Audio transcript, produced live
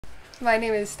My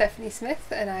name is Stefanie Smith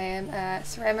and I am a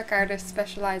ceramic artist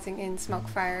specialising in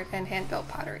smoke-fired and hand-built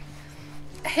pottery.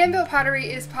 Hand-built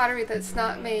pottery is pottery that's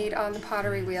not made on the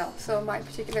pottery wheel. So my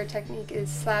particular technique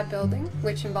is slab building,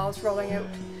 which involves rolling out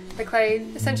the clay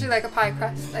essentially like a pie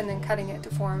crust and then cutting it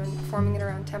to form and forming it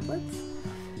around templates.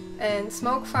 And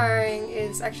smoke firing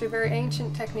is actually a very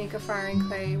ancient technique of firing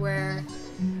clay where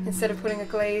instead of putting a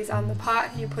glaze on the pot,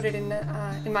 you put it in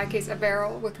my case, a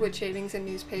barrel with wood shavings and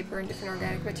newspaper and different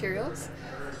organic materials,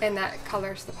 and that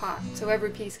colors the pot. So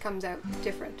every piece comes out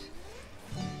different.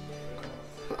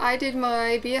 I did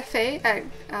my BFA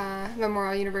at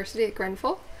Memorial University at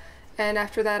Grenfell, and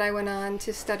after that I went on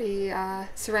to study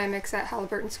ceramics at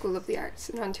Halliburton School of the Arts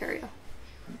in Ontario.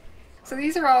 So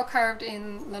these are all carved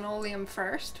in linoleum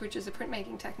first, which is a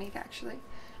printmaking technique actually.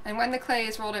 And when the clay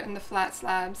is rolled out in the flat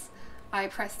slabs, I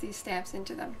press these stamps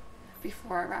into them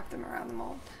before I wrap them around the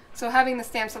mold. So having the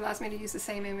stamps allows me to use the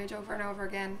same image over and over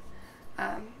again,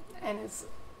 and is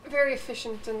very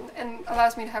efficient and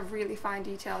allows me to have really fine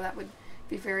detail that would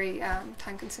be very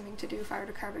time consuming to do if I were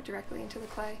to carve it directly into the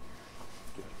clay.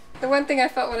 The one thing I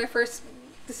felt when I first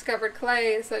discovered clay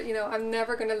is that, you know, I'm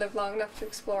never going to live long enough to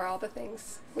explore all the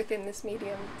things within this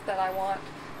medium that I want.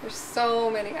 There's so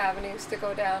many avenues to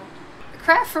go down.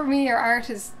 Craft for me or art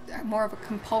is more of a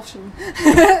compulsion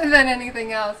than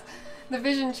anything else. The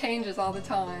vision changes all the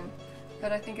time,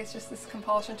 but I think it's just this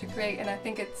compulsion to create, and I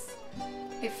think it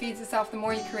feeds itself. The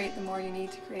more you create, the more you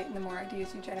need to create, and the more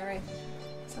ideas you generate.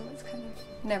 So it's kind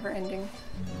of never ending.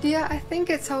 Yeah, I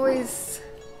think it's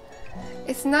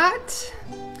not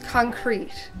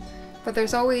concrete, but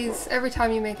there's always, every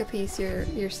time you make a piece,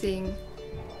 you're seeing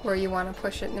where you want to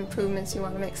push it and improvements you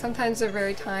want to make. Sometimes they're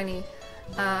very tiny,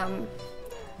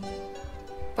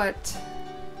 but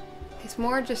it's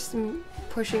more just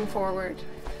pushing forward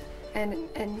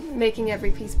and making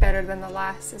every piece better than the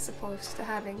last, as opposed to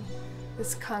having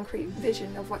this concrete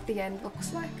vision of what the end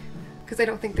looks like, because I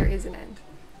don't think there is an end.